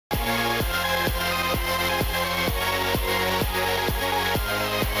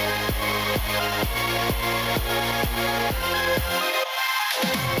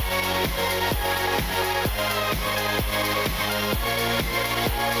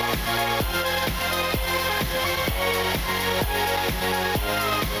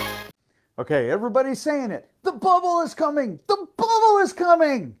Okay, everybody's saying it. The bubble is coming. The bubble is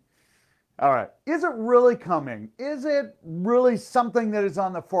coming. All right. Is it really coming? Is it really something that is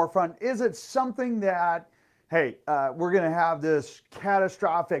on the forefront? Is it something that, hey, we're going to have this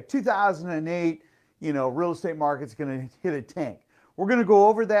catastrophic 2008, real estate market's going to hit a tank? We're going to go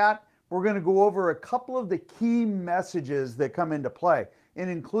over that. We're going to go over a couple of the key messages that come into play, and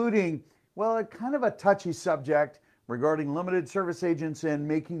including, well, a kind of a touchy subject regarding limited service agents and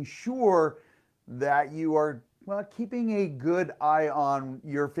making sure that you are, well, keeping a good eye on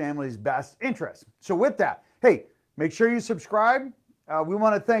your family's best interest. So with that, hey, make sure you subscribe. We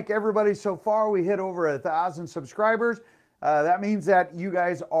want to thank everybody so far. We hit over 1,000 subscribers. That means that you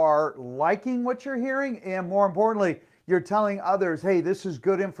guys are liking what you're hearing, and more importantly, you're telling others, hey, this is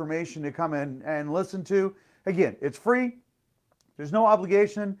good information to come in and listen to. Again, it's free. There's no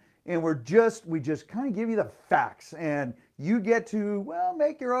obligation. And we just kind of give you the facts, and you get to, well,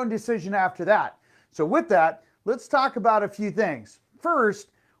 make your own decision after that. So with that, let's talk about a few things.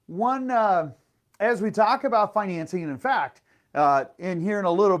 First, one, as we talk about financing, and in fact, in here in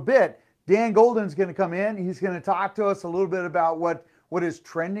a little bit, Dan Golden's going to come in. He's going to talk to us a little bit about what is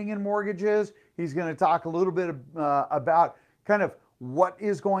trending in mortgages. He's going to talk a little bit about kind of what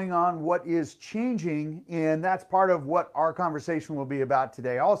is going on, what is changing, and that's part of what our conversation will be about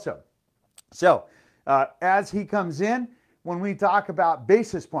today also. So as he comes in, when we talk about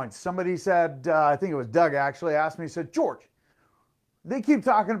basis points, somebody said, I think it was Doug actually asked me, he said, George, they keep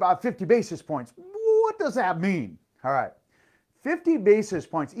talking about 50 basis points. What does that mean? All right, 50 basis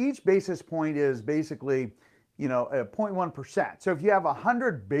points, each basis point is basically, a 0.1%. So if you have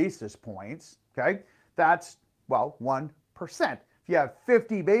 100 basis points, okay, that's, well, 1%. If you have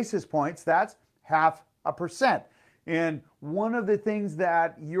 50 basis points, that's 0.5%. And one of the things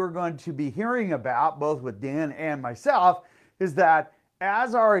that you're going to be hearing about, both with Dan and myself, is that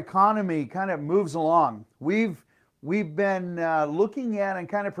as our economy kind of moves along, we've been looking at and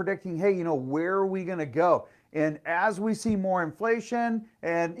kind of predicting, hey, where are we going to go? And as we see more inflation,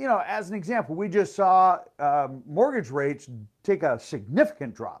 and, as an example, we just saw mortgage rates take a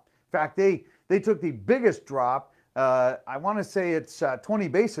significant drop. In fact, they took the biggest drop. I want to say it's 20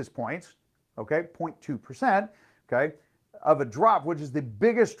 basis points, okay, 0.2%, okay, of a drop, which is the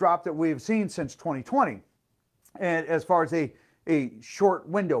biggest drop that we've seen since 2020. And as far as a short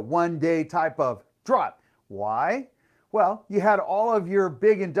window, 1 day type of drop. Why? Well, you had all of your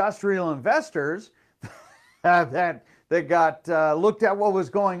big industrial investors that got looked at what was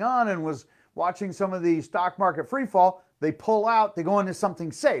going on and was watching some of the stock market free fall. They pull out, they go into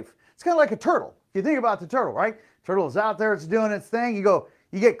something safe. It's kind of like a turtle. If you think about the turtle, right? Turtle is out there, it's doing its thing. You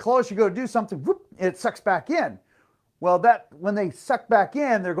get close, you go do something, whoop, it sucks back in. Well, when they suck back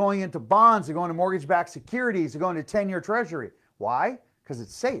in, they're going into bonds, they're going to mortgage-backed securities, they're going to 10-year treasury. Why? Because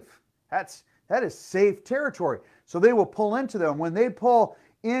it's safe. That is safe territory. So they will pull into them. When they pull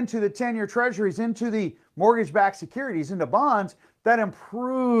into the 10-year treasuries, into the mortgage-backed securities, into bonds, that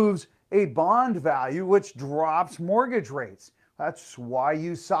improves a bond value, which drops mortgage rates. That's why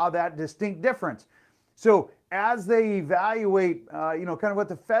you saw that distinct difference. So as they evaluate, kind of what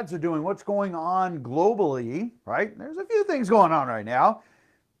the Feds are doing, what's going on globally, right? There's a few things going on right now.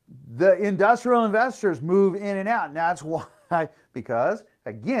 The industrial investors move in and out, and that's why, because,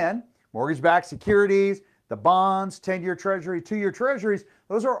 again, mortgage-backed securities, the bonds, 10-year treasury, 2-year treasuries,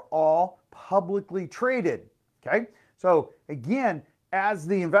 those are all publicly traded, okay? So, again, as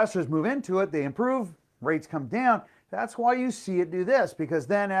the investors move into it, they improve, rates come down. That's why you see it do this, because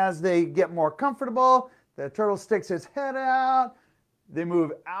then as they get more comfortable, the turtle sticks its head out, they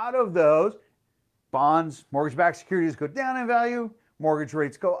move out of those. Bonds, mortgage-backed securities go down in value, mortgage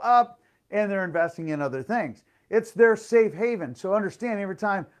rates go up, and they're investing in other things. It's their safe haven. So understand, every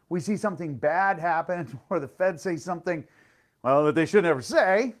time we see something bad happen or the Fed say something, well, that they should never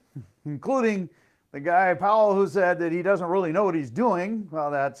say, including the guy Powell who said that he doesn't really know what he's doing.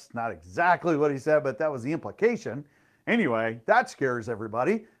 Well, that's not exactly what he said, but that was the implication. Anyway, that scares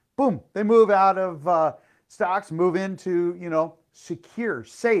everybody. Boom, they move out of stocks, move into, secure,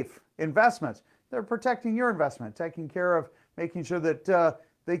 safe investments. They're protecting your investment, taking care of making sure that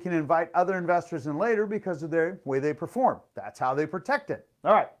they can invite other investors in later because of the way they perform. That's how they protect it.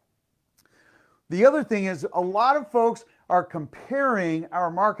 All right. The other thing is a lot of folks are comparing our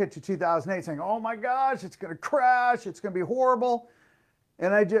market to 2008, saying, oh my gosh, it's going to crash, it's going to be horrible.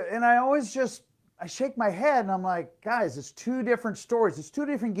 And I always I shake my head and I'm like, guys, it's two different stories. It's two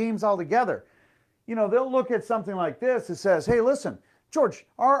different games altogether. They'll look at something like this that says, hey, listen, George,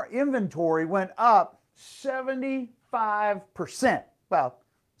 our inventory went up 75%. Well,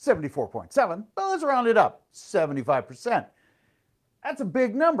 74.7, but let's round it up, 75%. That's a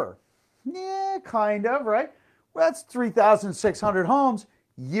big number. Yeah, kind of, right? Well, that's 3,600 homes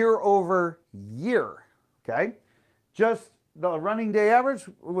year over year, okay? Just the running day average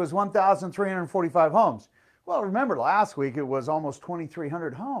was 1,345 homes. Well, remember last week it was almost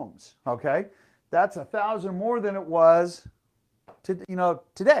 2,300 homes, okay? That's 1,000 more than it was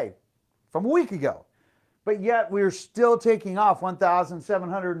today, from a week ago. But yet we're still taking off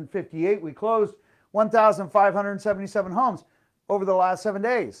 1,758. We closed 1,577 homes over the last 7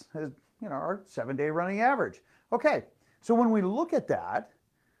 days, our 7-day running average. Okay, so when we look at that,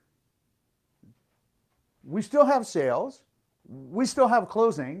 we still have sales, we still have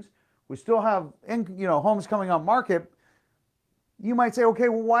closings, we still have homes coming on market. You might say, okay,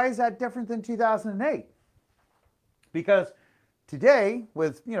 well, why is that different than 2008? Because today,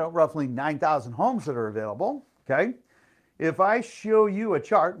 with roughly 9,000 homes that are available, okay, if I show you a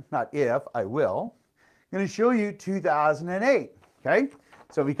chart, not if, I will, I'm going to show you 2008, okay?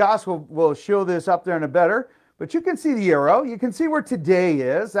 So Vikas will show this up there in a better, but you can see the arrow. You can see where today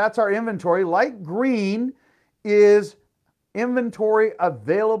is. That's our inventory. Light green is inventory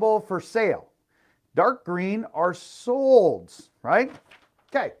available for sale. Dark green are solds, right?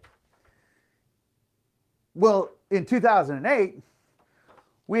 Okay. Well, in 2008,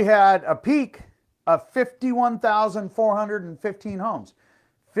 we had a peak of 51,415 homes.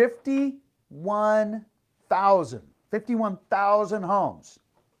 51,000 homes.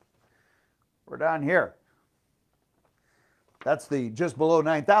 We're down here. That's the just below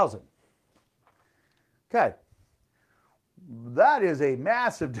 9,000. Okay. That is a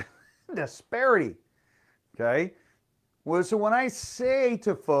massive disparity. Okay. Well, so when I say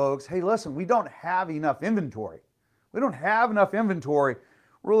to folks, hey, listen, we don't have enough inventory. We don't have enough inventory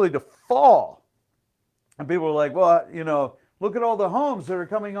really to fall. And people are like, well, look at all the homes that are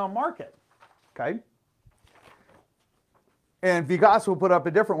coming on market. Okay. And Vikas will put up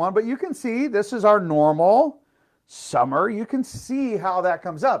a different one, but you can see this is our normal summer. You can see how that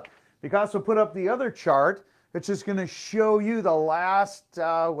comes up. Vikas will put up the other chart, which is going to show you the last,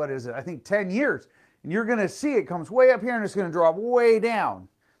 I think 10 years. And you're going to see it comes way up here and it's going to drop way down.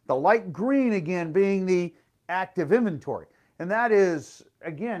 The light green, again, being the active inventory. And that is,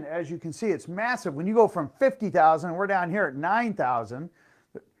 again, as you can see, it's massive. When you go from 50,000, we're down here at 9,000.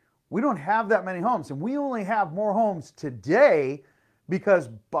 We don't have that many homes. And we only have more homes today because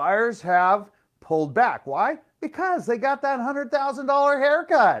buyers have pulled back. Why? Because they got that $100,000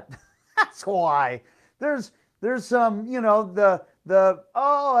 haircut. That's why. There's some,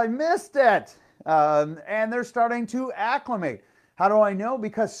 oh, I missed it. And they're starting to acclimate. How do I know?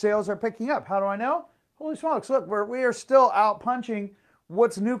 Because sales are picking up. How do I know? Holy smokes, look, we are still out punching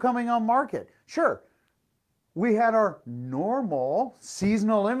what's new coming on market. Sure, we had our normal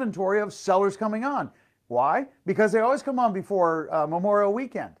seasonal inventory of sellers coming on. Why? Because they always come on before Memorial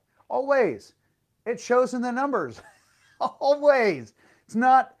Weekend. Always. It shows in the numbers. Always. It's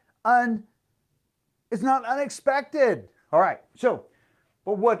not unexpected. All right, so,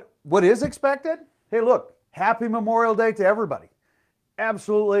 but what is expected? Hey, look, happy Memorial Day to everybody.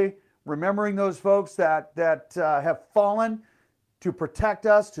 Absolutely remembering those folks that have fallen to protect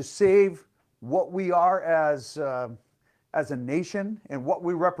us, to save what we are as a nation and what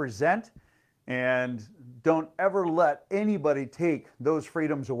we represent, and don't ever let anybody take those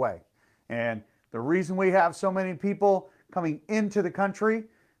freedoms away. And the reason we have so many people coming into the country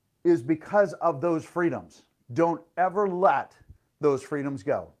is because of those freedoms. Don't ever let those freedoms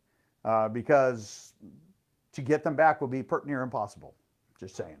go, because to get them back will be pretty near impossible.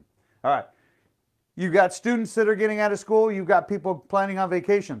 Just saying. All right. You've got students that are getting out of school. You've got people planning on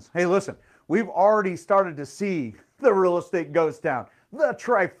vacations. Hey, listen, we've already started to see the real estate ghost town, the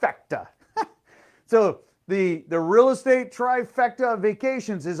trifecta. So the real estate trifecta of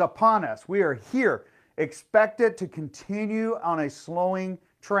vacations is upon us. We are here. Expect it to continue on a slowing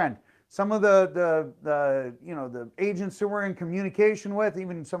trend. Some of the agents who we're in communication with,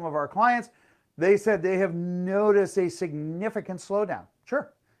 even some of our clients, they said they have noticed a significant slowdown.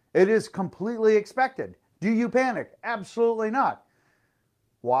 Sure, it is completely expected. Do you panic? Absolutely not.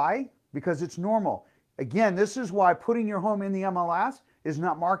 Why? Because it's normal. Again, this is why putting your home in the MLS is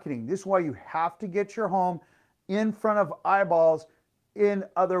not marketing. This is why you have to get your home in front of eyeballs in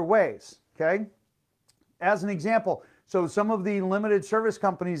other ways, okay? As an example, so some of the limited service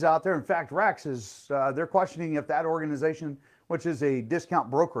companies out there, in fact, Rex is, they're questioning if that organization, which is a discount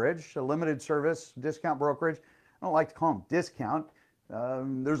brokerage, a limited service discount brokerage, I don't like to call them discount.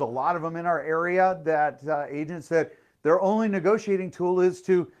 There's a lot of them in our area that agents that Their only negotiating tool is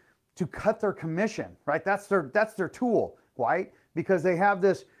to cut their commission, right? That's their tool. Why? Because they have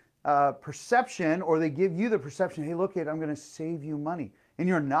this perception, or they give you the perception, hey, look, I'm going to save you money, and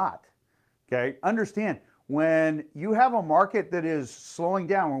you're not. Okay, understand, when you have a market that is slowing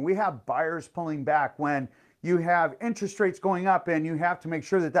down, when we have buyers pulling back, when you have interest rates going up, and you have to make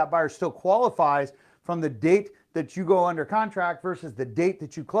sure that that buyer still qualifies from the date that you go under contract versus the date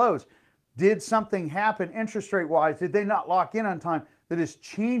that you close. Did something happen interest rate wise? Did they not lock in on time that is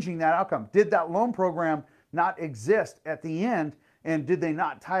changing that outcome? Did that loan program not exist at the end, and did they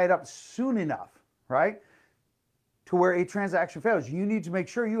not tie it up soon enough, right, to where a transaction fails? You need to make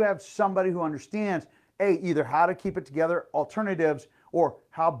sure you have somebody who understands, either how to keep it together, alternatives, or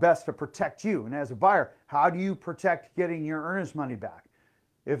how best to protect you. And as a buyer, how do you protect getting your earnest money back?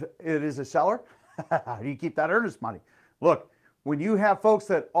 If it is a seller, how do you keep that earnest money? Look, when you have folks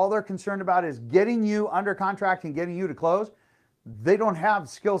that all they're concerned about is getting you under contract and getting you to close, they don't have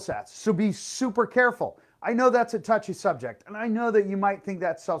skill sets. So be super careful. I know that's a touchy subject, and I know that you might think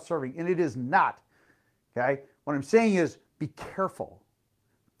that's self-serving, and it is not. Okay? What I'm saying is be careful.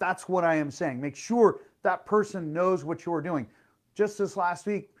 That's what I am saying. Make sure that person knows what you're doing. Just this last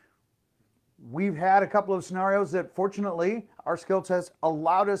week, we've had a couple of scenarios that fortunately our skill sets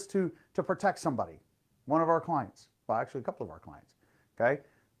allowed us to protect somebody, one of our clients. Well, actually a couple of our clients. Okay?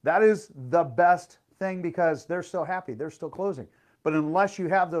 That is the best thing, because they're still happy, they're still closing. But unless you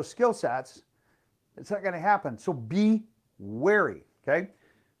have those skill sets, it's not going to happen. So be wary. Okay?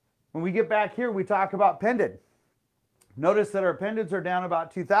 When we get back here, we talk about pending. Notice that our pendings are down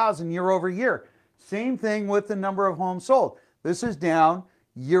about 2,000 year over year. Same thing with the number of homes sold. This is down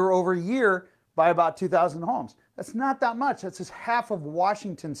year over year by about 2,000 homes. That's not that much. That's just half of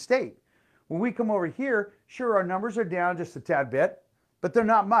Washington state. When we come over here, sure, our numbers are down just a tad bit, but they're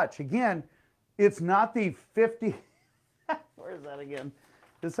not much. Again, it's not the 50. Where is that again?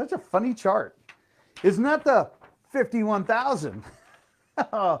 It's such a funny chart. It's not the 51,000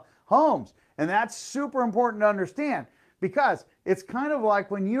 homes. And that's super important to understand, because it's kind of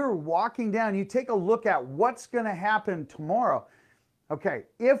like when you're walking down, you take a look at what's going to happen tomorrow. Okay,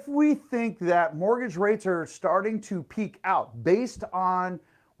 if we think that mortgage rates are starting to peak out based on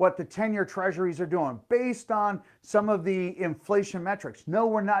what the 10-year treasuries are doing, based on some of the inflation metrics. No,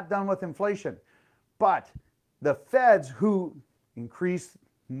 we're not done with inflation. But the feds, who increase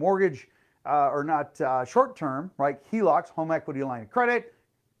mortgage, or not short-term, right, HELOCs, home equity line of credit,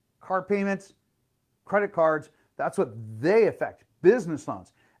 car payments, credit cards, that's what they affect. Business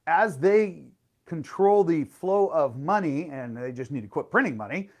loans. As they control the flow of money, and they just need to quit printing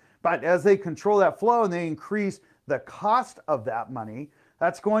money, but as they control that flow and they increase the cost of that money,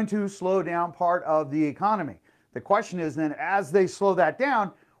 that's going to slow down part of the economy. The question is then, as they slow that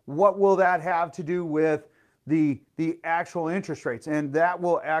down, what will that have to do with the actual interest rates? And that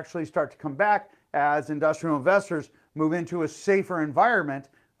will actually start to come back as industrial investors move into a safer environment,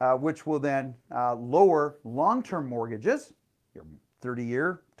 which will then lower long-term mortgages, your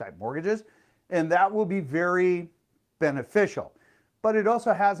 30-year type mortgages, and that will be very beneficial. But it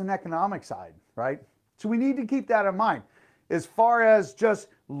also has an economic side, right? So we need to keep that in mind. As far as just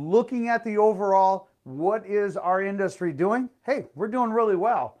looking at the overall, what is our industry doing? Hey, we're doing really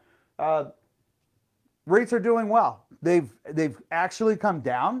well. Rates are doing well. They've actually come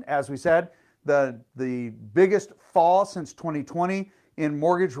down, as we said, the biggest fall since 2020 in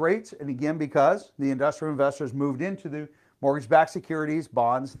mortgage rates, and again, because the industrial investors moved into the mortgage-backed securities,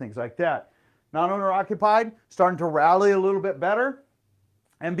 bonds, things like that. Non-owner occupied, starting to rally a little bit better,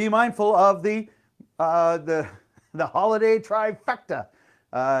 and be mindful of the holiday trifecta.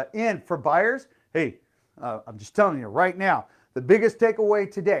 And for buyers, hey, I'm just telling you right now, the biggest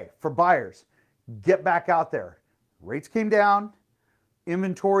takeaway today for buyers, get back out there. Rates came down,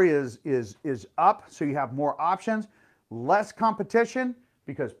 inventory is up, so you have more options, less competition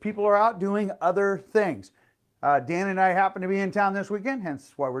because people are out doing other things. Dan and I happen to be in town this weekend,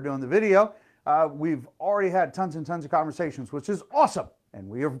 hence why we're doing the video. We've already had tons and tons of conversations, which is awesome, and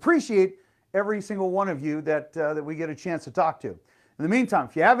we appreciate every single one of you that we get a chance to talk to. In the meantime,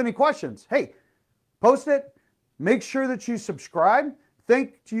 if you have any questions, hey, post it. Make sure that you subscribe.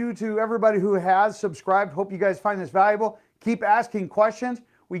 Thank you to everybody who has subscribed. Hope you guys find this valuable. Keep asking questions.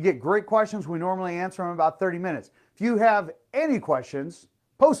 We get great questions. We normally answer them in about 30 minutes. If you have any questions,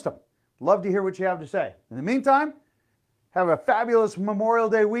 post them. Love to hear what you have to say. In the meantime, have a fabulous Memorial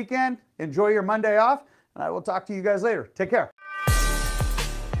Day weekend. Enjoy your Monday off, and I will talk to you guys later. Take care.